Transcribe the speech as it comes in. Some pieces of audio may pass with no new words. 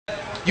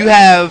You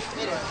have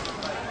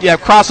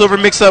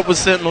crossover mix up with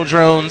Sentinel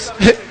drones.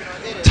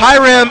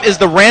 Tyrem is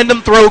the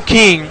random throw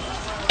king,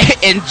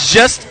 and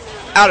just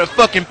out of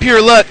fucking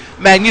pure luck,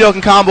 Magneto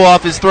can combo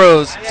off his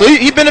throws. So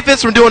he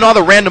benefits from doing all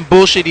the random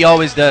bullshit he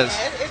always does.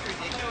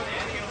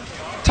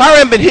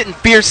 Tyrem been hitting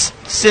fierce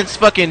since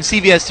fucking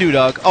CVS 2,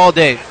 dog, all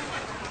day.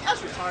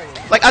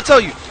 Like, I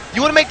tell you,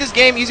 you want to make this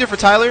game easier for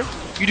Tyler?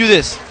 You do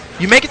this.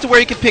 You make it to where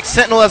he can pick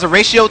Sentinel as a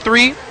ratio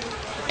 3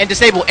 and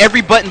disable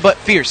every button but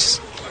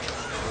fierce.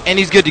 And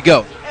he's good to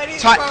go.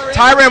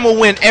 Tyrem will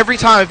win every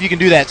time if you can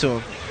do that to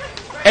him.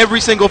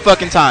 Every single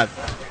fucking time.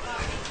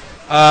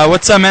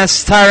 What's up, man?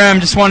 It's Tyrem.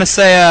 Just want to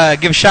say,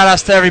 give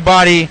shout-outs to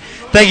everybody.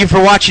 Thank you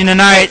for watching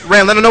tonight.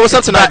 Ran, let them know what's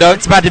up tonight, Doug.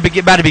 It's about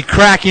to be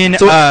cracking.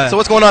 So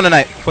what's going on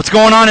tonight? What's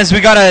going on is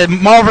we got a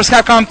Marvel vs.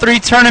 Capcom 3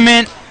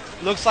 tournament.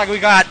 Looks like we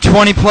got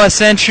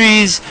 20+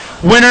 entries.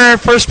 Winner,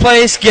 first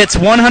place, gets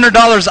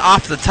 $100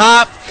 off the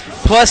top,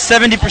 plus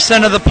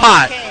 70% of the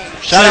pot.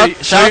 Shout out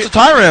to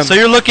Tyrem. So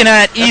you're looking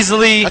at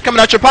easily... That's coming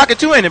out your pocket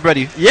too, ain't it,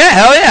 buddy? Yeah,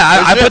 hell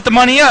yeah. I put the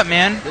money up,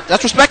 man.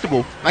 That's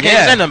respectable. I can't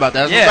say nothing about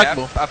that. That's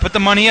respectable. I put the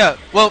money up.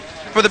 Well,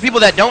 for the people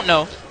that don't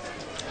know,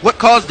 what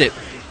caused it?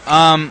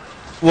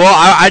 Well,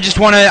 I just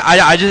want to...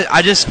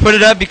 I just put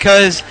it up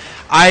because...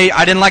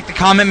 I didn't like the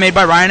comment made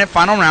by Ryan at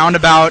Final Round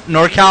about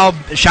NorCal.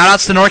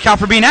 Shoutouts to NorCal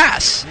for being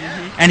ass.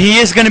 And he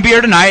is going to be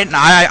here tonight, and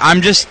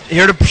I'm just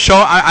here to show.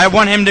 I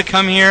want him to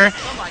come here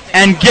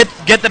and get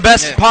the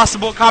best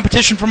possible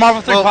competition for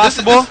Marvel 3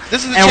 possible.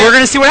 This is and we're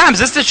going to see what happens.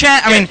 This is the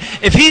chance. I mean,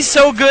 if he's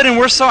so good and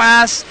we're so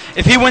ass,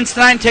 if he wins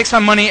tonight and takes my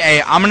money,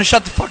 hey, I'm going to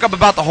shut the fuck up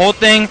about the whole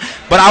thing,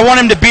 but I want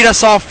him to beat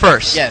us all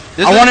first. Yeah,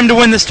 I want him to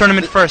win this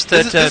tournament first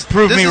to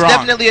prove me wrong. This is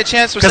definitely a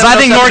chance for because I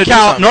think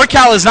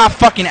NorCal is not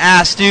fucking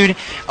ass, dude.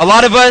 A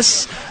lot of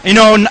us,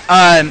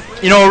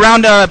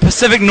 around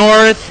Pacific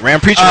North,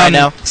 preaching right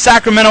now,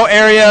 Sacramento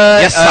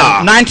area,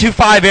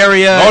 925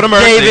 area,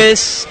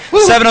 Davis,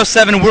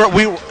 707.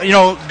 We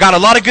got a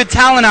lot of good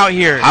talent out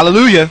here.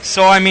 Hallelujah.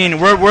 So I mean,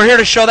 we're here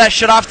to show that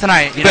shit off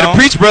tonight. You better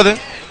preach, brother.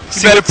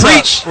 You better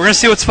preach. We're gonna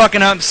see what's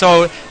fucking up.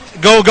 So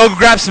go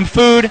grab some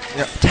food.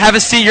 Have a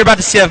seat. You're about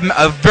to see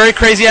a very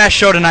crazy ass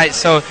show tonight.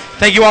 So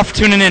thank you all for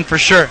tuning in for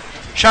sure.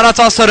 Shoutouts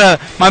also to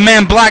my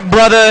man Black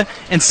Brother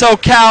in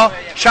SoCal.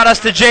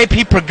 Shoutouts to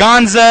JP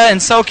Praganza in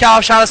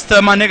SoCal. Shoutouts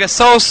to my nigga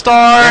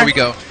Soulstar. There we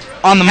go.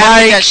 On the mic. Had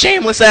to get that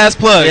shameless ass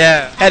plug.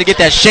 Yeah. Had to get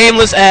that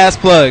shameless ass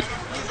plug.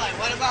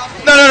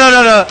 No.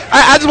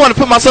 I just want to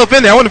put myself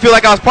in there. I want to feel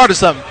like I was part of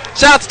something.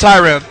 Shout out to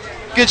Tyrem.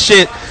 Good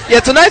shit. Yeah,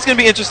 tonight's going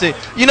to be interesting.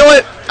 You know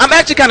what? I'm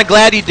actually kind of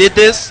glad he did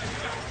this.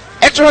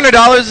 Extra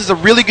 $100 is a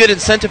really good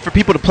incentive for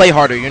people to play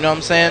harder. You know what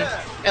I'm saying?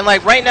 And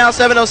like right now,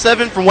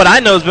 707, from what I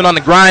know, has been on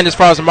the grind as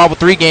far as the Marvel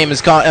 3 game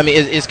is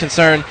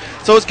concerned.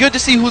 So it's good to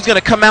see who's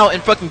gonna come out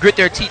and fucking grit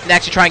their teeth and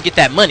actually try and get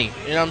that money.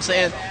 You know what I'm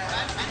saying?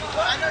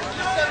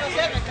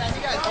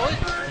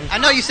 I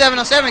know you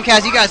 707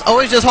 cats. You guys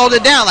always just hold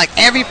it down like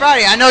every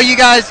Friday. I know you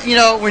guys.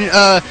 When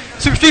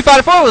Super Street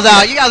Fighter 4 was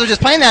out, you guys were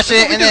just playing that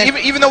shit. And then,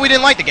 even though we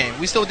didn't like the game,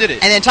 we still did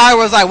it. And then Tyler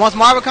was like, once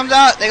Marvel comes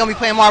out, they're gonna be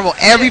playing Marvel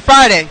every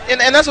Friday.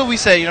 And that's what we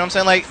say. You know what I'm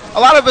saying? Like a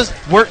lot of us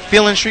weren't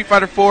feeling Street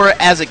Fighter 4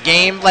 as a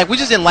game. Like we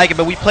just didn't like it,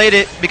 but we played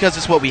it because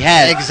it's what we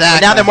had. Exactly.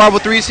 But now that Marvel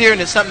 3 is here and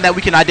it's something that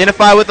we can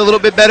identify with a little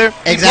bit better.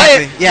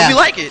 Exactly. Yeah. We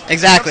like it.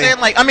 Exactly. You know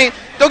what I'm saying? Like, I mean,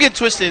 don't get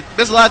twisted.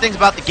 There's a lot of things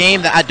about the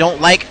game that I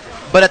don't like,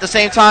 but at the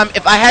same time,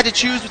 if I had to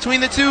choose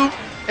between the two,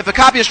 if a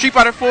copy of Street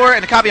Fighter 4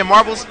 and a copy of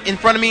Marvel's in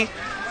front of me,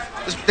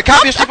 the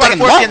copy of Street Fighter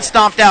 4 is getting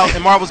stomped out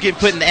and Marvel's getting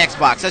put in the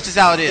Xbox. That's just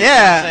how it is.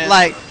 Yeah, you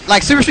know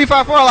like Super Street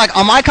Fighter 4, like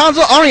on my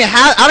console,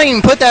 I don't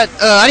even put that.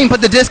 I didn't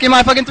put the disc in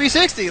my fucking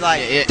 360.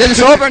 Like, didn't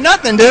show up or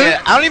nothing, dude.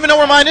 Yeah, I don't even know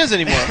where mine is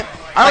anymore.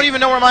 I don't even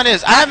know where mine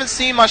is. I haven't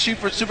seen my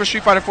Super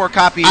Street Fighter 4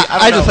 copy.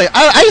 I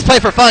just play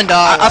for fun,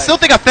 dog. I still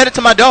think I fed it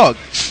to my dog.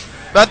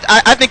 But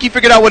I think he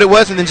figured out what it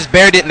was and then just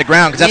buried it in the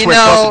ground because that's where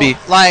it's supposed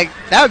to be. Like,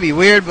 that would be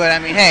weird, but I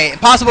mean, hey,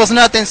 impossible is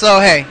nothing, so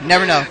hey,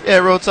 never know. Yeah,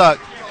 real talk.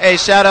 Hey,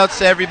 shout outs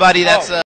to everybody that's